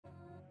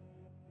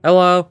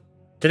Hello.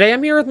 Today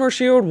I'm here with more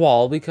Shield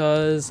Wall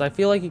because I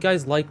feel like you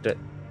guys liked it.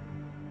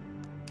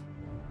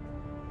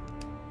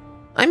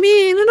 I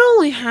mean, it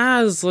only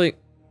has, like,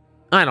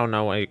 I don't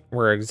know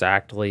where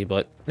exactly,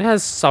 but it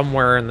has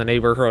somewhere in the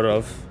neighborhood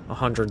of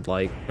 100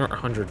 or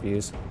 100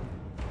 views.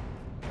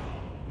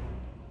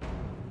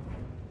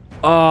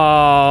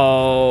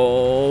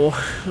 Oh,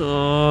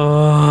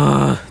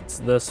 it's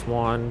this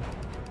one.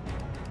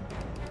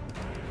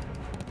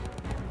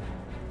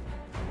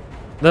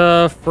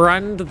 The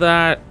friend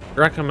that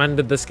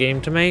recommended this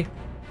game to me,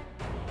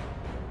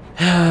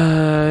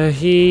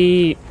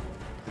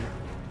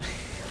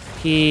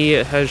 he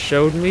has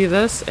showed me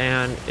this,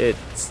 and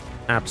it's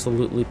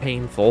absolutely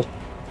painful.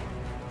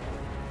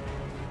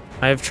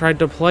 I have tried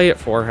to play it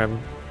for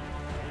him.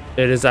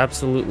 It is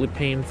absolutely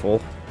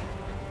painful.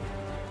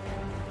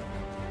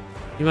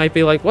 You might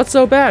be like, what's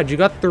so bad? You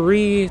got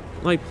 3,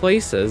 like,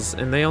 places,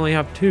 and they only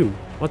have 2.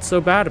 What's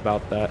so bad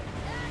about that?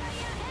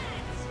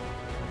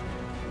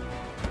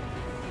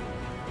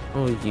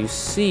 Oh, you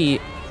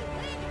see...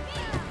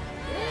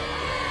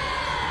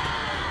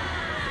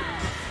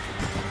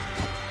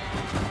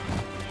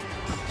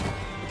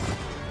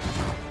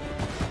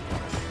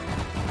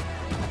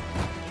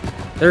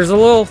 There's a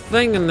little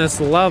thing in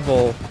this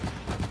level.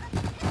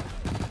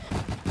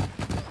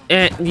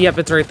 And, yep,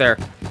 it's right there.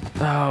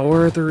 Oh,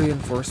 where are the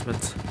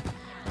reinforcements?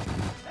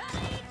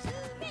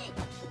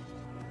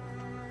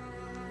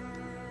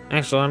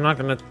 Actually, I'm not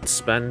gonna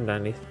spend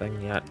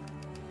anything yet.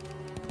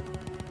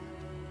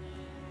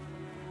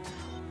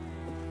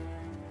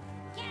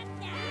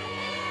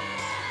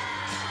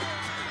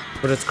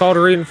 But it's called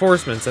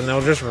reinforcements, and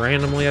they'll just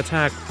randomly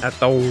attack at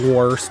the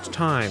worst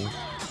time.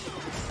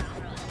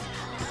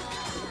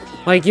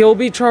 Like, you'll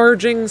be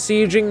charging,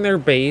 sieging their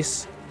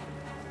base,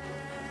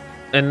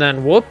 and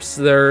then, whoops,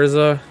 there's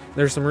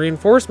some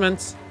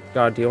reinforcements.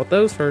 Gotta deal with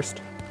those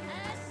first.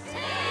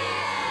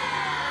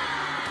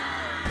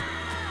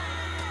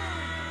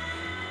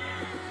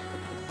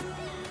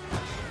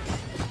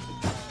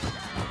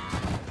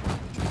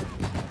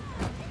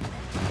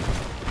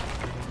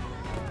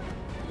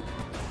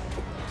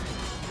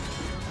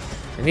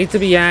 I need to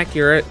be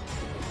accurate.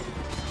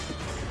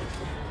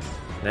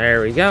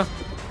 There we go.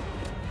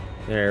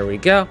 There we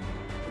go.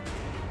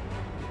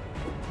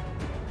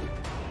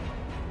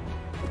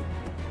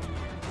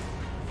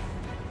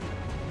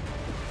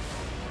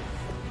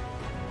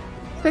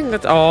 I think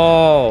that's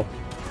all.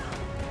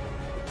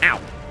 Ow.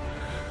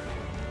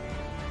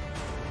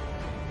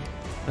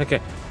 Okay.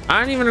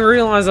 I didn't even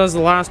realize I was the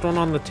last one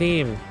on the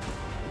team.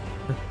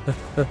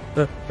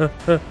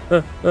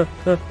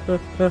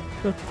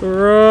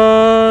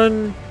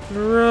 Run!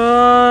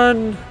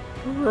 Run!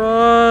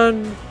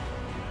 Run!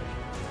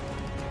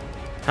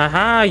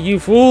 Haha, you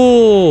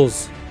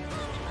fools!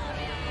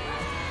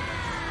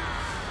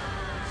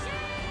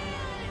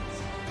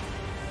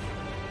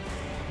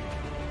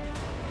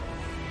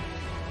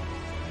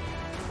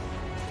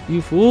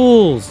 You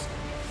fools!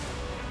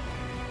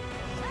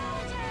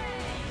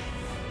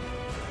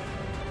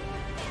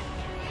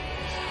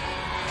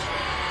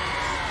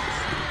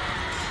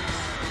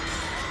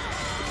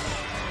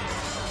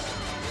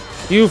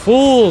 You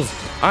fools!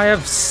 I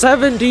have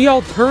 70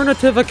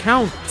 alternative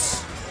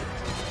accounts!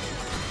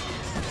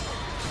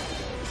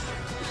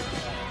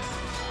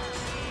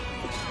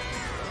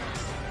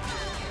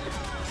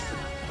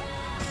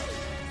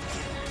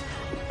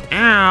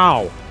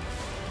 Ow!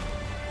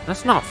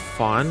 That's not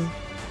fun.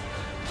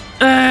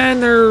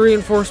 And there are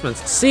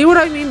reinforcements. See what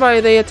I mean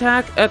by they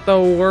attack at the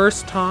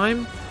worst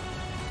time?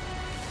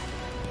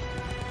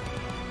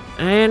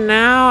 And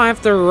now I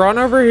have to run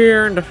over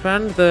here and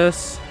defend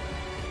this.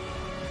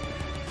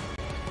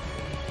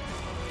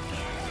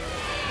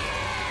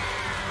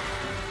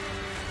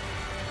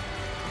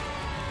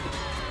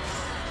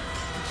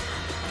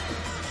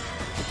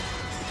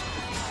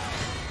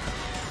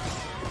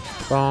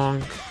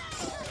 Bonk.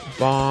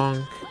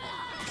 Bonk.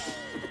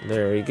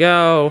 There we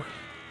go.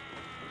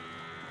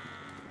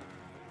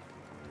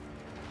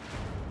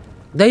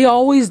 They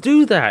always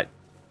do that.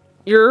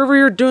 You're over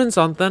here doing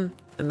something,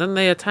 and then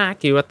they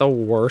attack you at the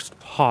worst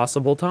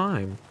possible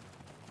time.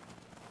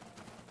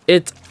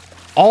 It's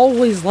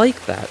always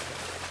like that.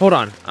 Hold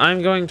on.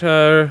 I'm going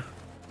to...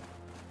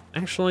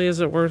 Actually, is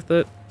it worth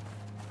it?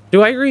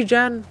 Do I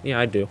regen? Yeah,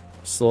 I do.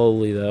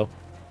 Slowly, though.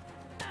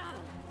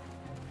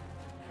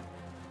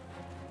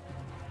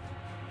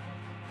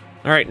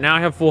 Alright, now I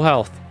have full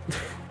health.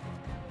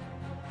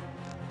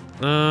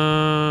 There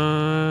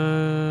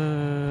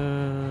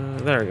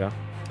we go.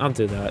 I'll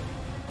do that.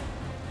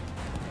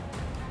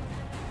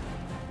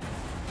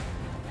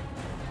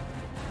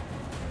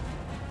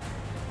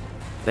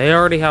 They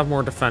already have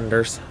more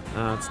defenders.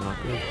 That's not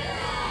good.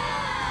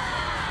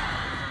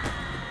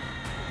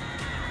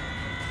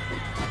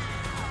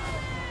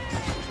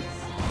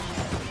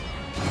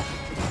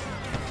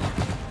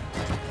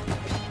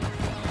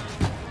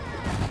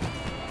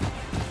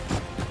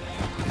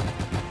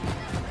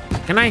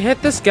 Can I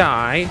hit this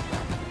guy?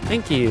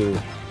 Thank you.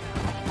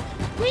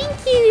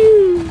 Thank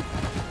you.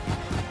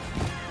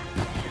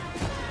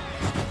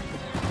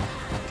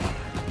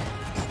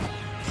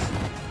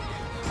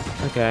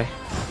 Okay.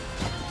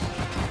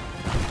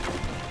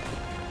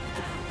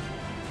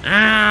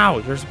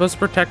 Ow! You're supposed to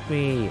protect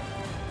me.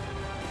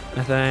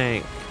 I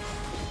think.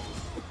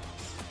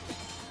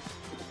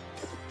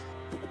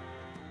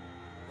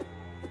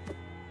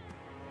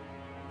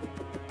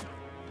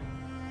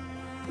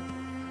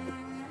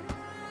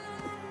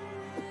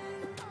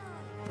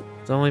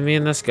 It's only me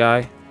and this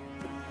guy.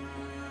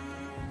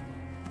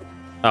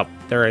 Oh,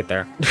 they're right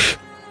there.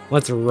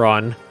 Let's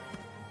run.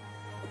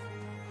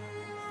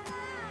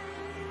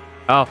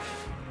 Oh,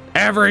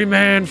 every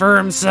man for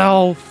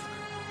himself.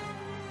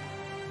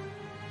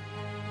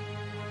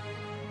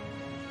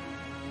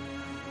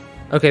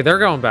 Okay, they're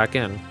going back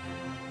in.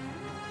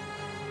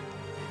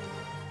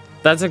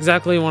 That's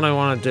exactly what I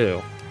want to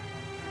do.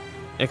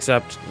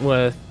 Except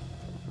with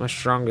my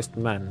strongest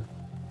men.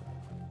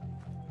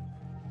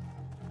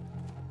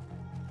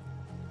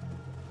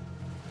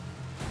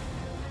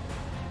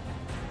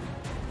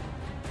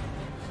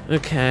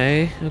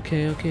 Okay.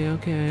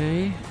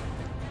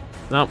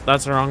 Nope,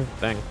 that's the wrong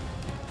thing.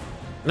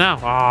 No,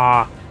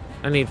 I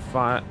need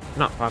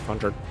not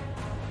 500.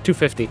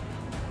 250.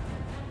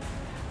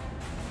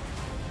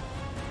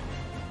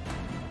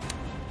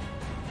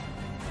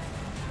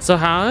 So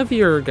how have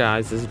your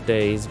guys'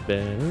 days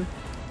been?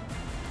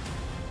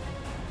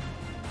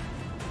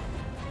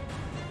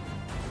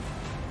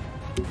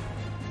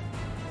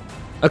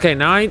 Okay,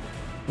 now I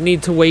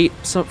need to wait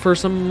for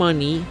some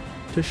money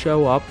to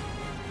show up.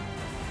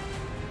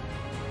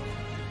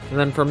 And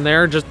then from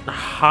there, just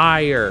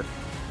hire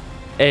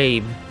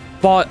a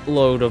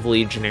buttload of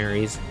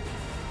legionaries.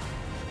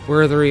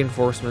 Where are the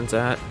reinforcements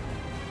at?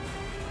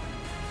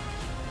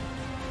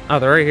 Oh,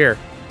 they're right here.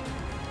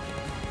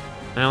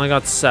 I only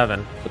got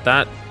 7, but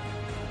that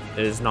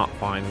is not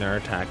fine. They're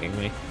attacking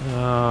me.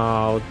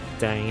 Oh,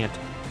 dang it.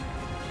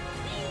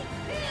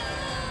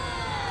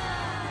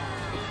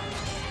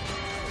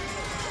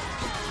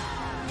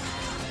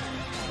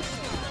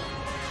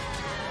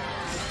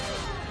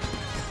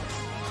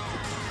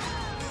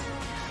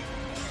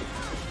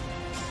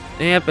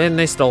 Yep, and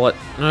they stole it.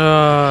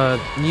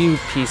 You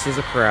pieces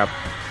of crap.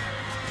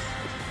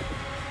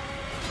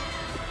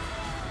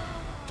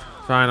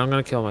 Fine, I'm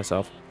gonna kill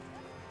myself.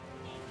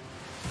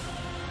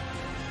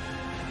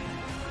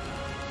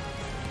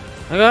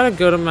 I got a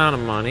good amount of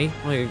money,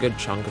 like a good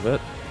chunk of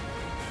it.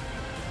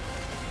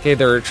 Okay,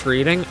 they're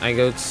retreating. I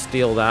go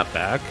steal that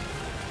back.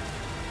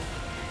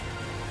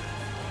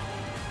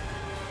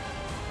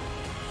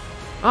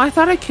 Oh, I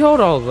thought I killed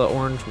all the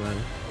orange men.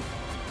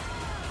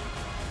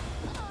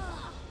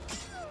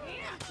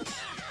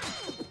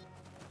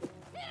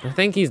 I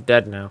think he's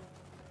dead now.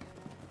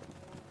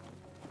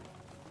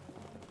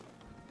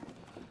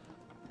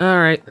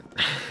 Alright.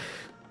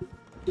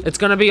 It's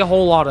gonna be a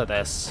whole lot of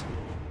this.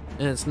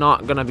 And it's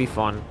not gonna be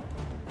fun.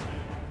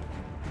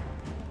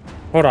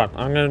 Hold on,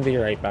 I'm gonna be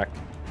right back.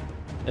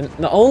 And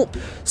the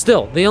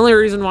only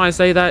reason why I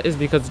say that is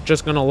because it's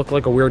just gonna look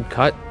like a weird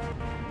cut.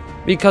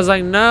 Because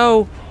I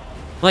know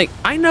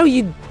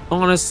you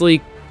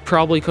honestly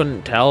probably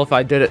couldn't tell if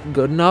I did it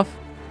good enough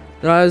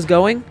that I was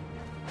going.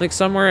 Like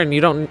somewhere, and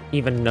you don't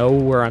even know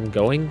where I'm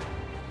going.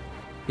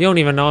 You don't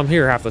even know I'm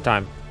here half the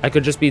time. I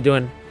could just be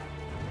doing...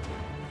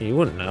 You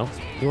wouldn't know.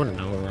 You wouldn't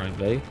know where I'd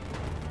be.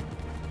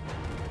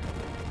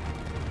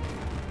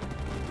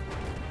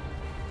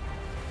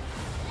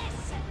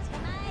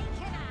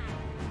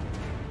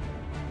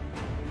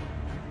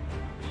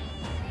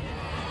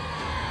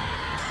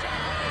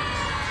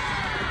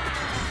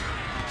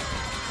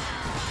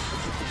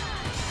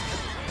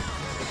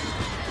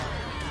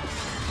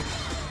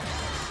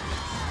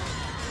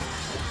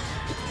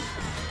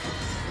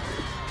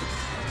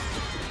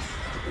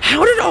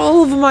 How did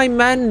all of my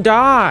men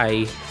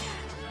die?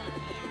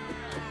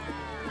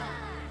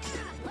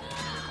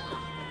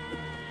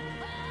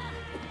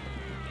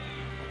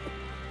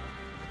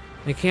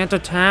 I can't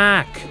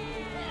attack.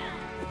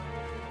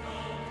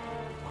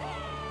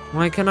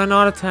 Why can I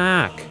not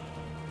attack?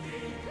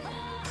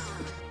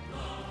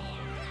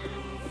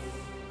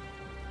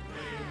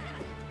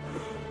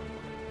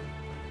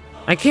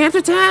 I can't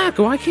attack!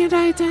 Why can't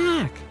I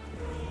attack?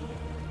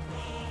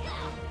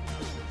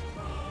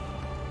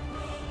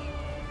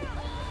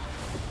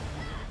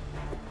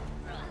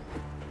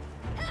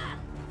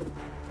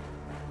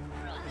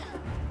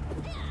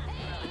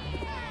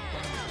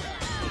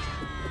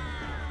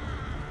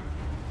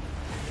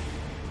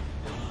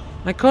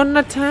 I couldn't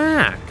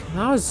attack.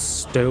 That was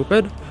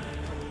stupid.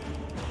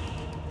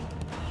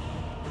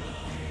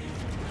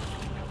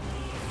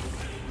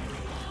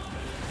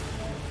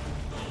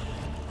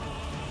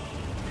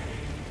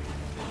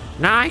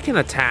 Now I can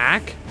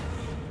attack.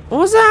 What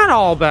was that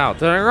all about?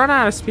 Did I run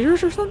out of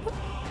spears or something?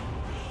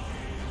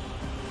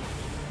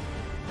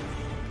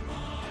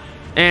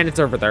 And it's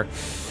over there.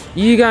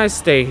 You guys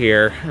stay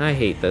here. I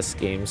hate this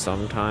game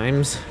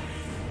sometimes.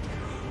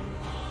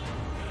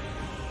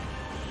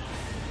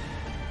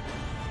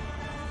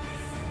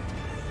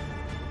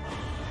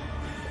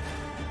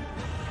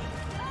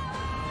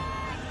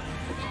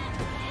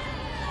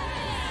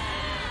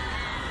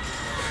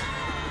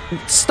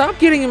 Stop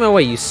getting in my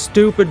way, you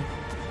stupid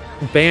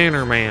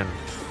Bannerman.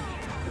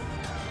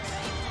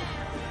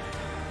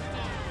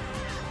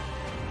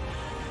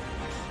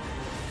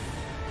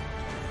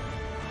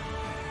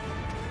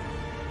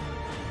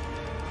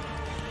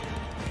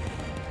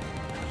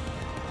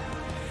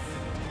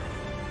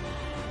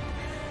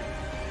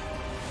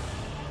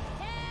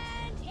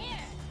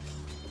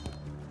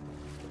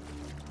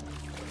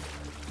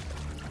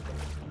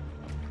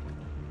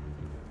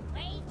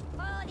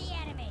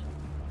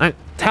 I'm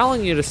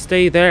telling you to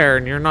stay there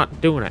and you're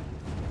not doing it.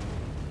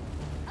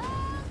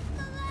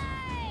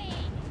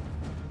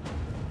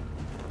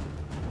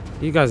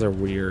 You guys are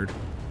weird.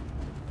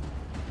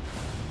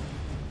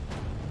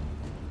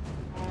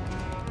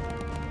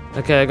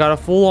 Okay, I got a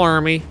full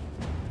army.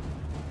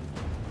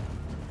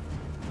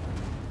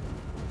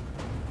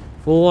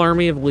 Full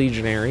army of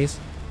legionaries.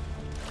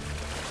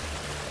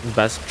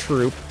 Best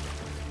troop.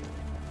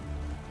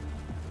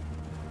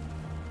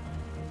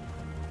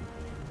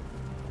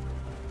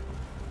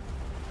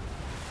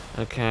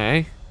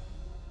 Okay.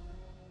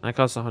 That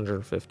costs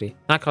 150.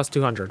 That costs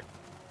 200.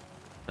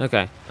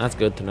 Okay, that's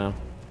good to know.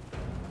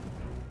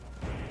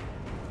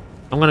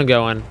 I'm gonna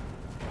go in.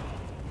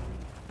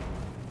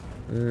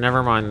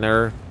 Never mind,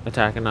 they're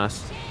attacking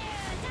us.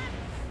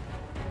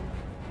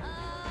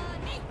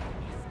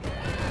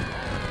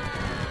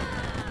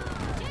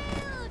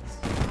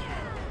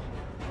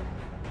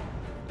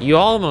 You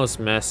almost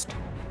missed.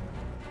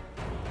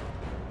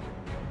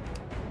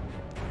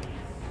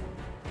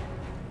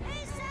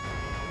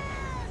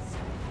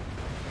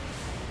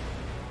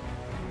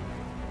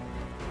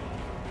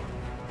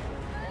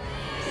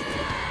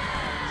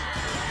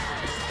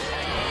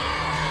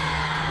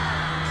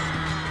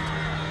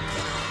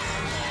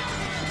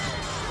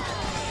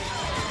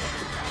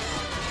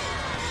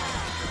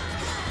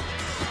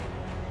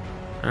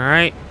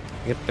 Alright,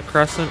 get the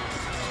crescent.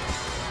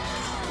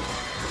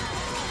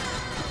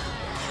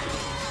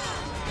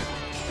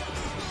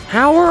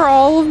 How are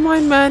all of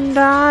my men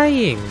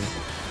dying?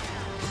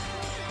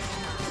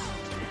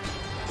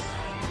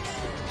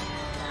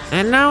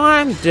 And now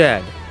I'm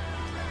dead.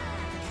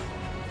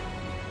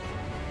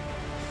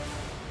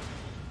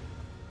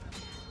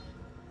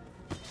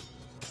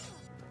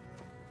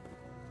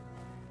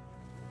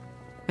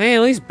 Hey,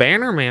 at least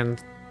Bannerman.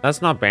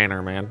 That's not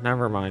Bannerman,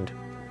 never mind.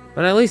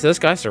 But at least this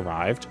guy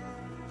survived.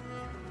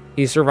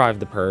 He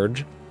survived the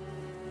purge.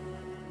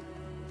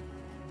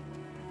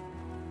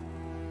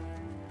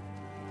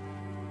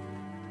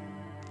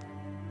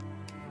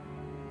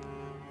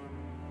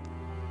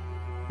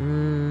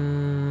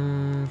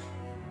 I'm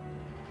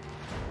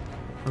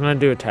gonna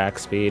do attack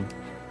speed.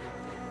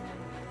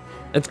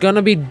 It's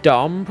gonna be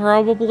dumb,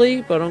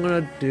 probably, but I'm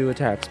gonna do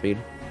attack speed.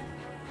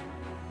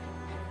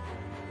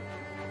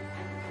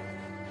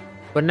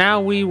 But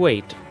now we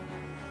wait.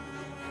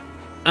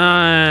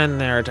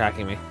 And they're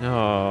attacking me.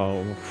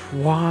 Oh,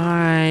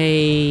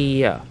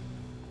 why?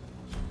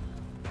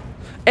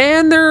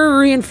 And there are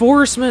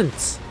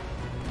reinforcements.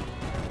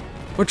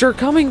 Which are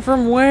coming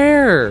from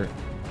where?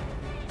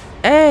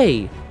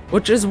 A,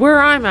 which is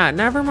where I'm at.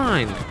 Never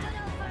mind.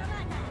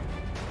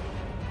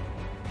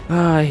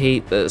 Oh, I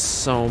hate this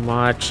so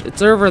much.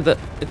 It's over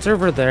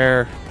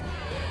there.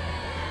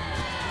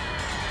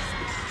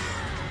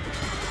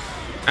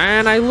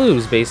 And I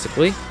lose,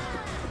 basically.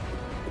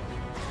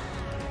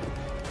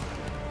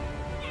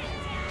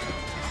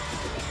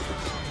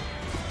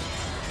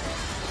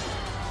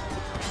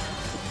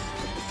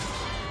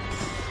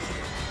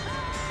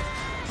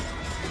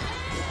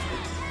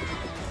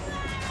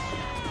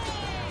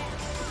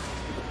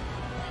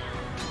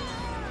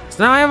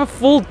 So now I have a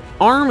full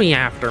army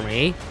after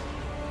me.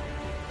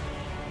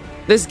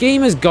 This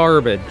game is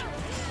garbage.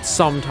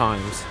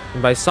 Sometimes.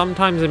 And by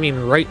sometimes, I mean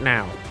right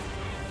now.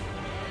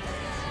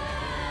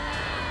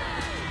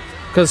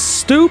 Because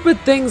stupid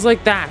things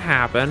like that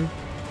happen.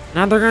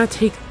 Now they're gonna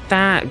take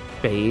that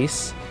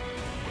base.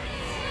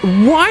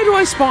 Why do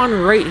I spawn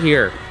right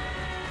here?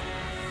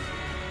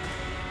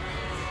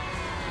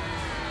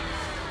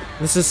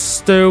 This is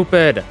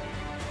stupid.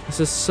 This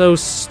is so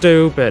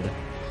stupid.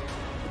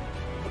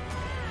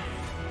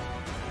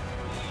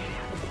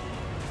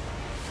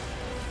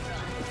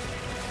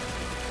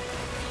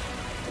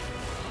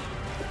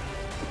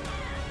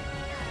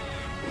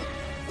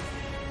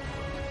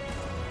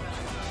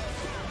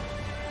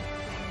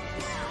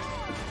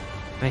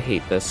 I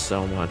hate this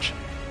so much.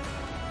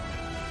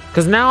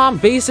 Because now I'm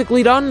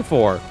basically done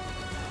for.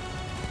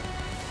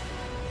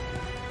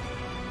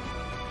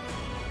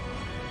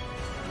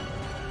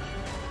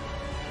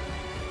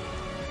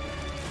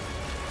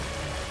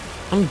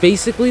 I'm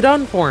basically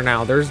done for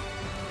now. There's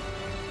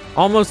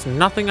almost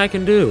nothing I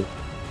can do.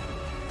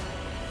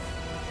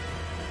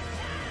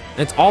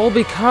 It's all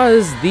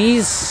because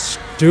these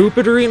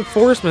stupid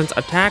reinforcements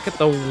attack at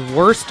the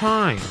worst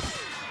time.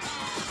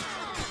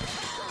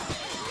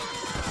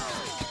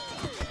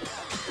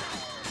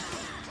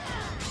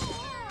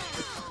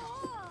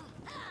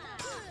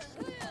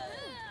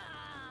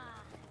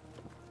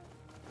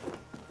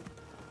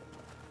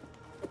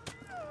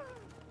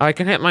 I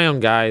can hit my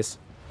own guys.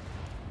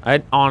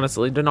 I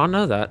honestly did not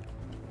know that.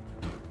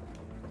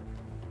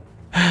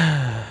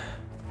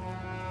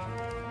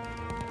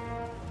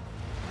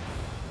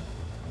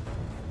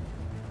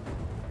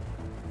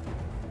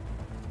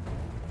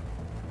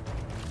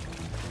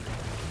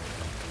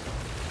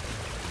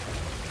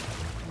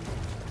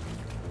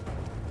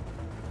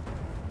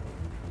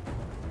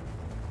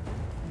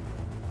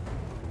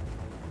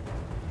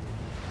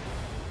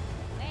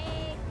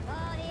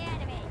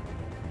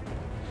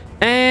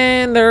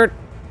 And they're...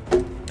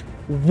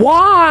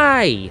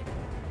 Why?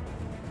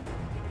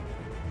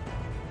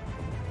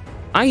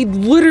 I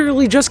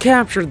literally just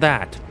captured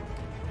that.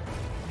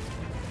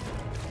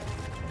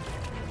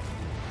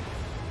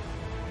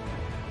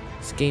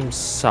 This game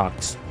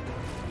sucks.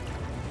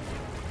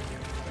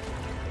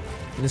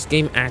 This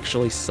game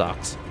actually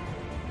sucks.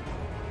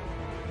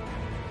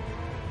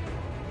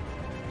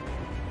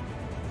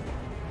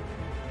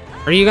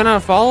 Are you gonna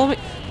follow me?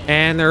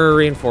 And there are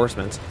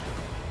reinforcements.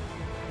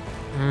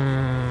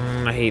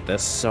 I hate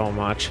this so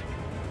much.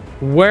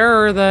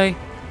 Where are they?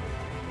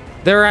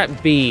 They're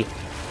at B.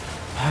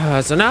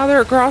 So now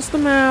they're across the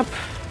map.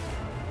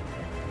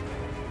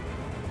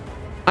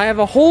 I have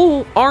a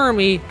whole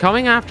army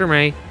coming after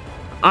me.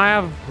 I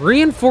have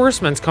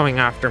reinforcements coming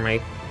after me.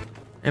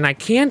 And I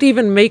can't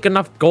even make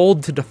enough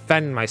gold to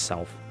defend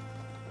myself.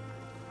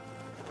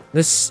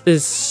 This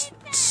is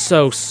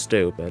so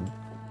stupid.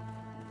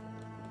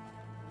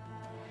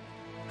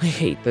 I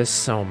hate this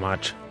so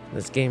much.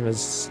 This game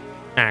is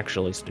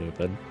actually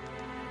stupid.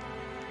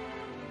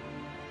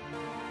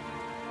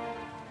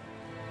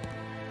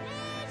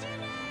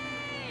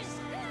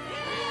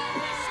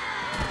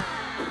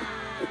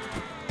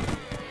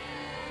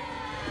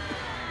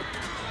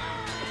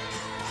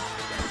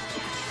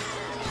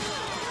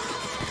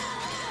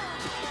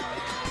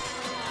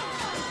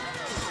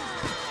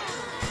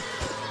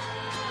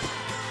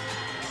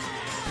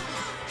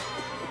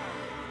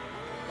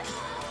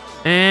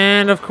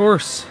 And of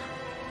course,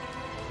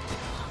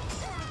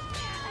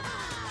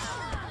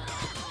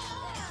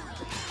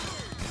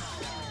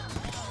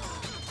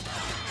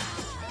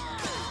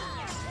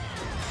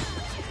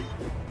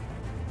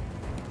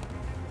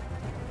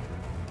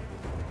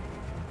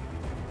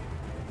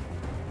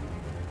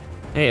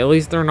 hey, at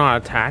least they're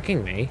not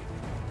attacking me,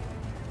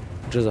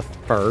 which is a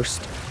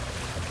first.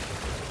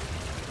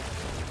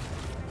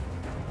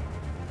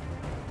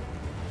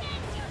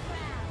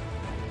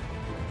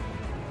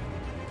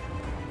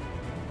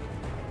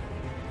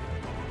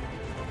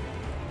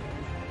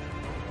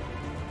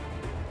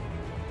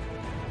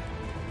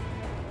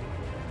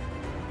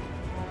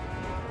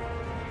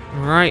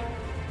 Alright.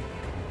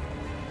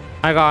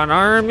 I got an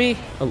army.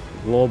 A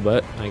little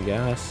bit, I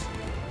guess.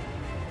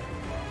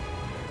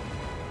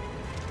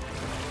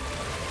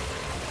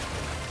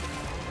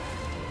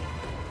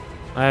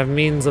 I have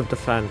means of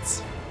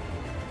defense.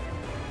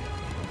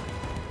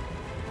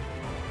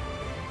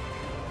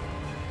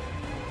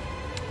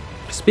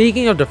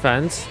 Speaking of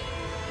defense,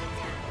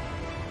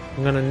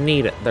 I'm gonna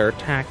need it. They're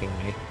attacking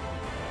me.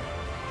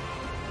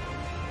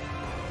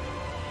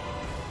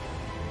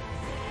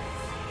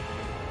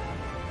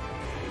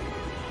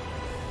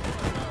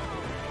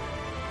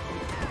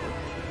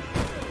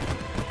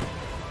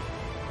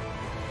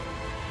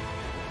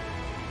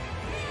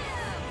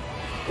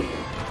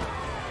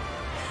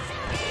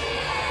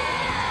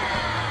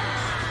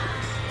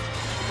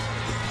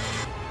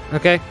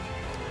 Okay,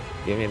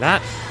 give me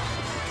that.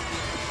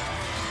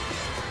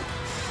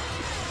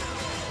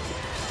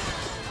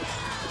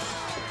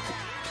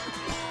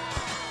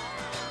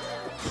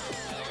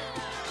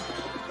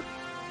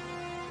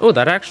 Oh,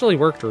 that actually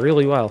worked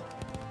really well.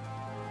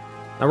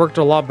 That worked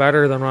a lot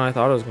better than what I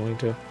thought it was going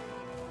to.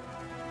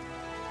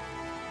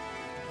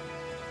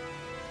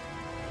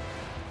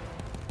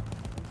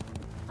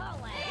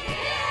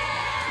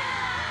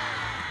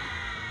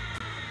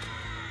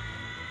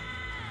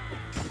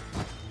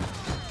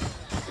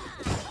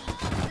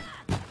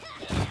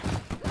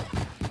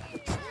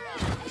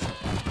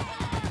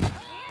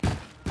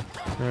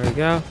 There we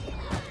go.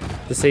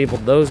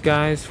 Disabled those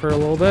guys for a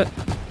little bit.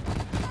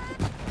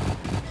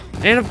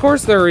 And of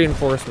course there are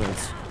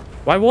reinforcements.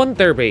 Why wouldn't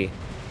there be?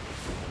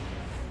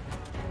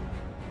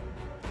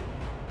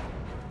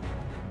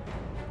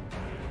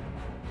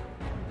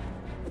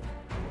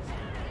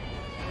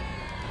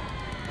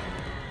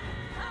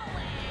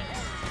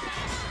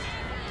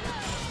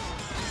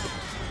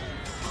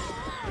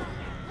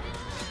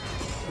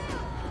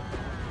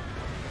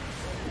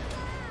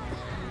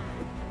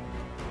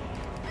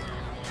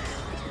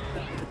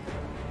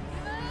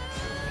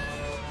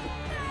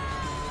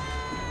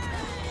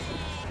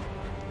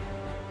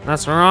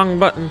 That's the wrong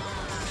button.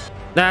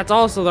 That's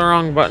also the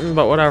wrong button,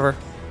 but whatever.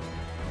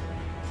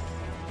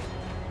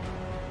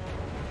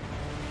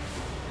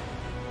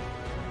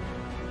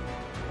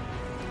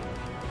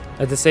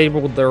 I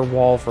disabled their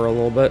wall for a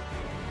little bit.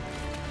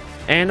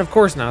 And of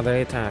course now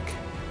they attack.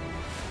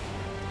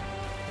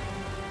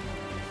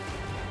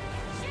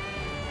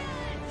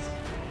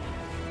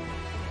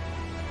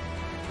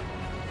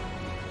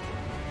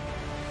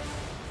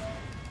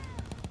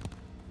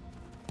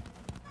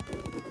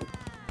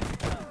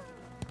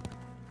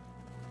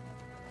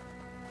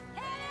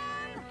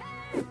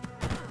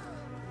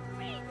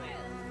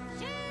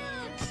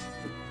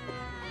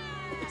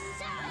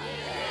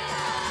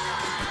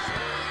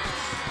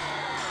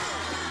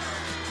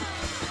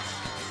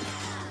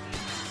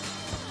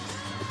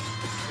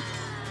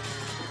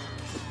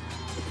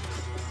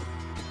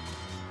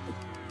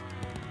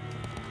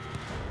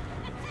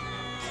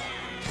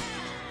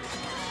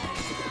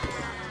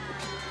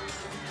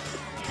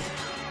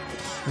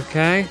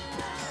 Okay.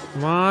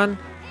 Come on.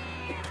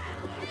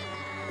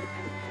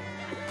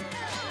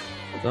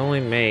 It's only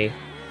me.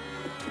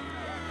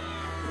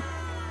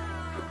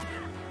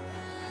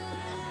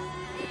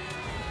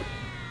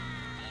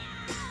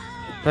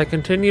 If I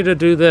continue to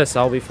do this,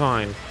 I'll be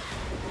fine.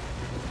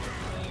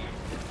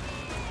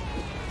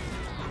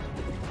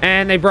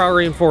 And they brought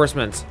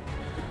reinforcements.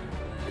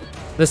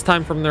 This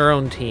time from their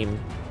own team.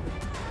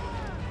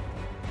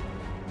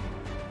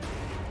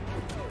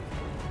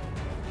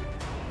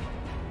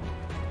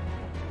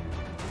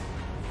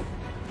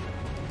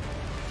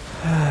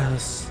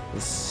 This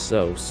is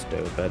so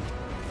stupid.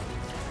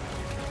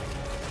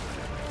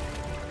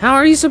 How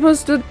are you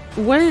supposed to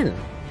win?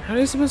 How are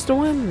you supposed to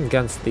win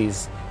against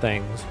these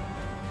things?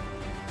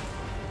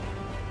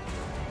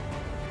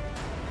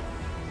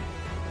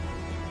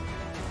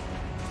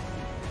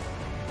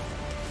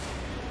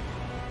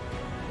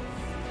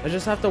 I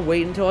just have to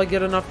wait until I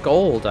get enough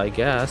gold, I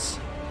guess.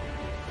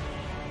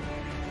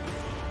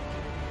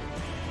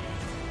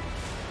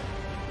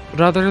 But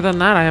other than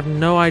that, I have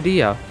no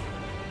idea.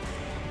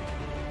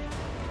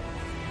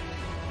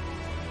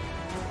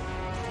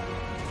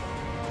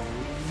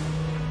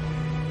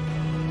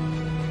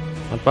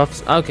 That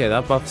buffs... Okay,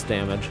 that buffs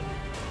damage.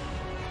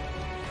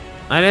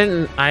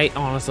 I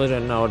honestly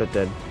didn't know what it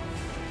did.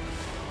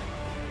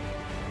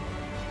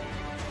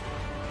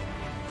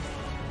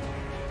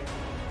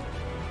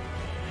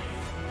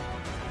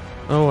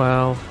 Oh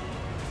well.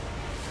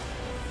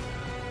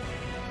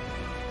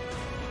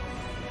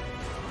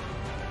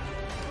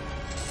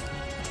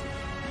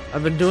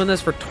 I've been doing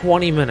this for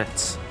 20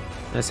 minutes.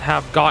 This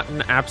have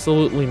gotten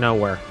absolutely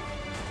nowhere.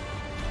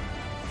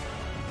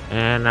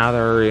 And now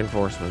there are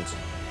reinforcements.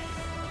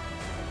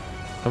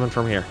 Coming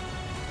from here.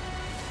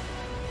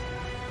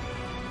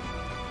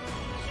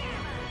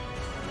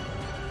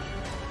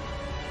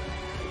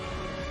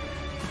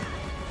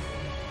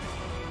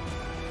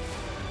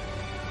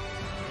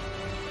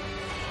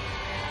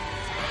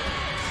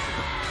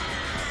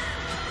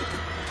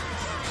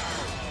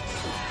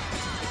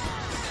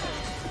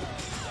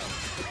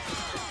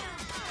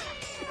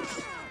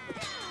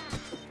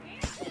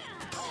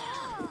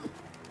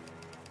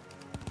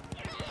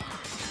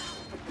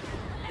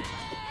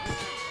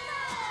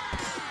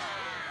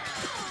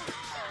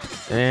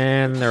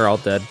 And they're all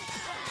dead.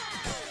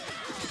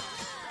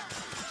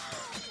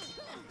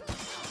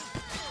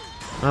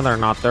 No, they're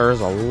not. There's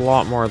a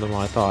lot more than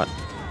what I thought.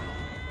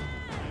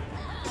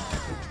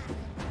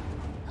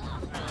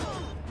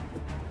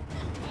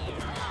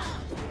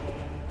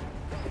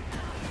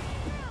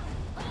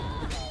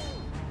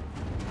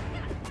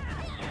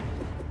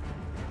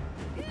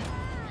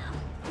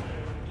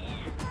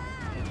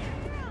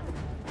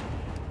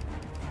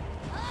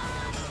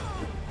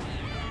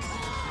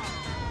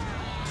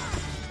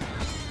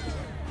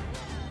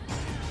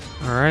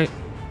 Alright.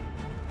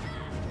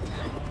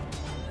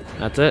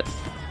 That's it.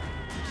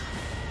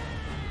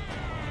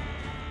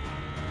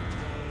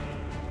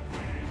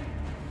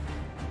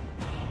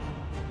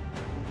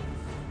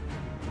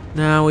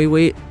 Now we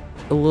wait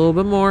a little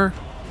bit more.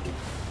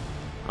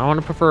 I want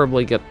to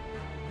preferably get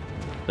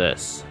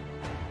this.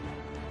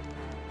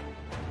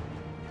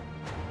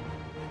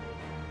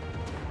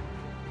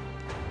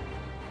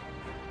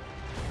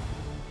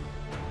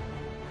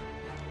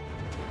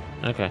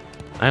 Okay.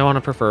 I want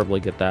to preferably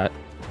get that.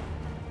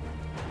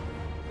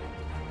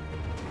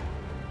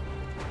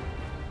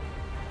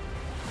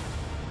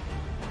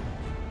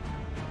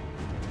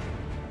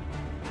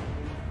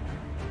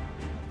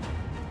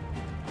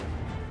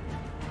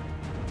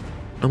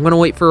 I'm gonna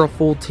wait for a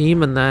full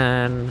team and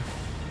then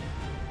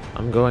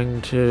I'm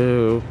going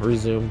to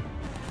resume.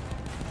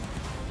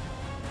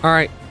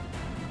 Alright.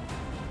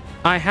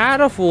 I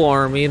had a full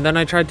army and then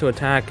I tried to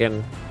attack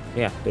and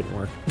yeah, didn't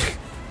work.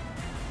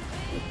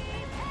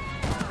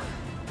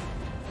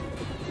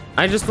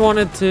 I just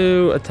wanted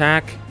to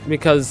attack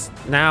because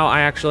now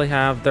I actually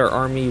have their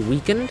army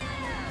weakened.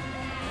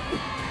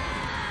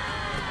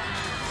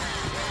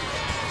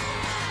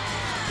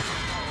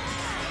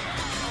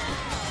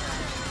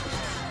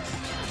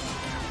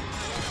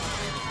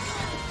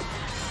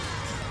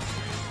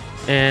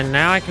 And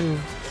now I can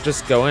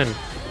just go in.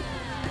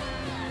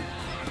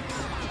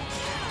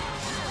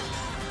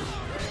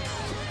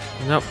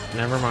 Nope,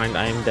 never mind.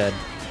 I am dead.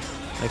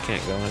 I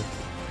can't go in.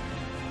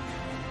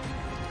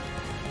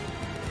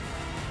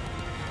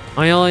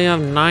 I only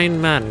have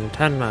 9 men,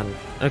 10 men.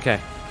 Okay.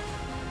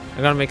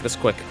 I gotta make this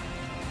quick.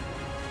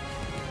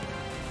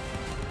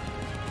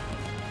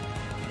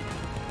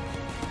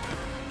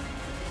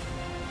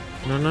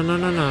 No, no, no,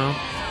 no, no.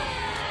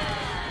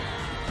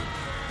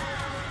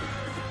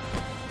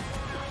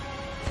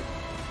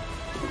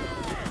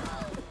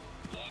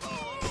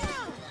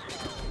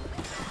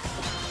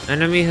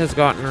 Enemy has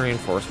gotten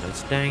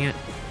reinforcements. Dang it.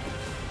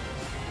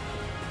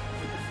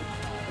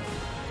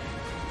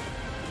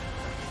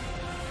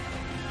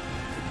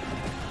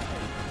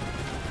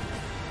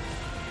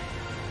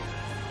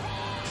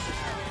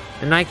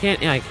 And I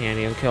can't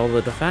even kill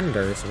the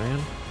defenders,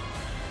 man.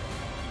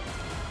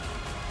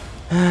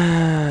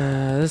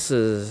 This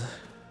is...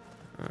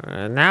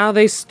 Now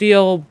they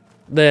steal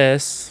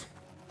this.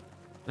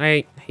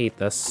 I hate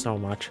this so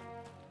much.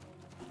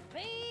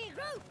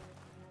 Regroup.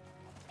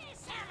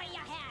 This hammer you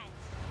had.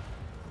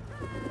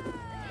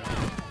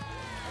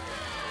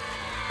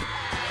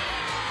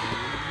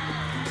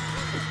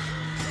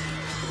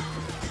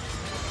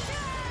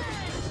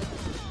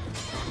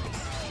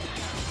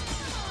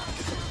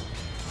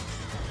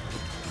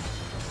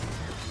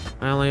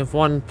 I only have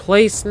one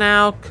place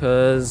now,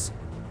 because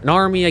an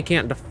army I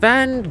can't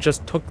defend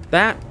just took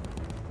that.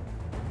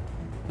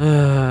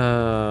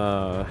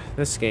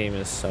 This game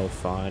is so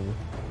fun.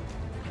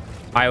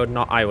 I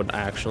would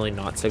actually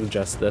not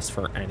suggest this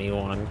for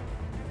anyone.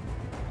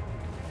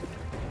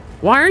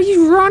 Why are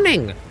you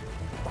running?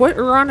 Quit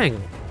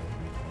running.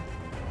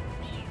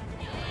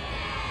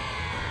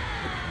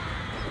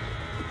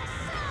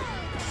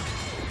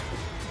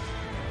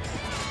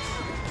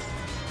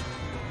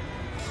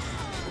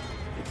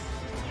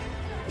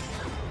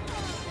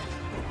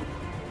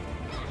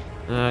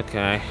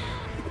 Okay.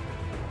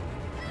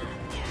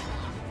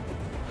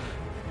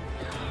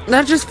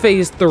 That just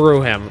phased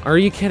through him. Are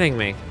you kidding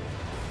me?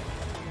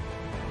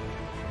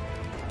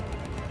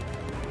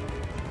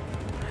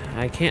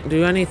 I can't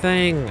do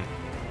anything.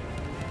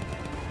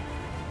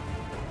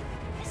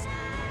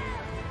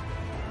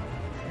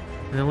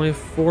 I only have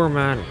 4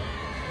 men.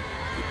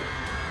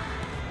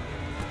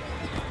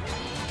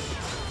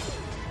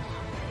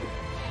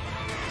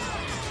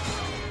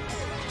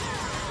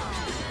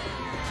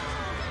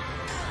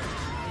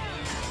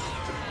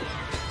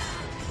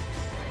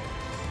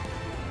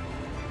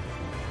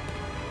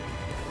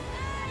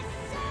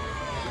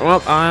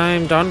 Well,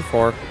 I'm done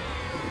for.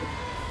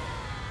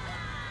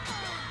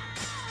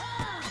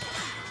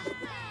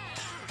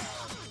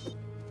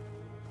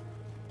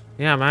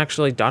 Yeah, I'm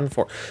actually done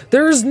for.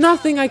 There is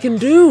nothing I can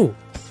do!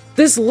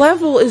 This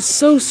level is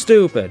so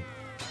stupid.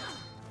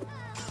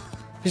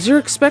 Because you're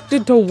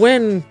expected to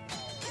win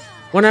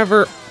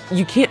whenever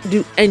you can't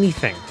do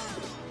anything.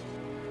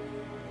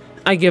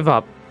 I give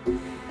up.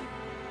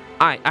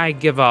 I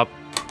give up.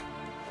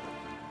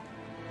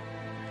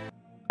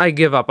 I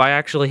give up. I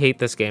actually hate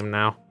this game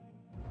now.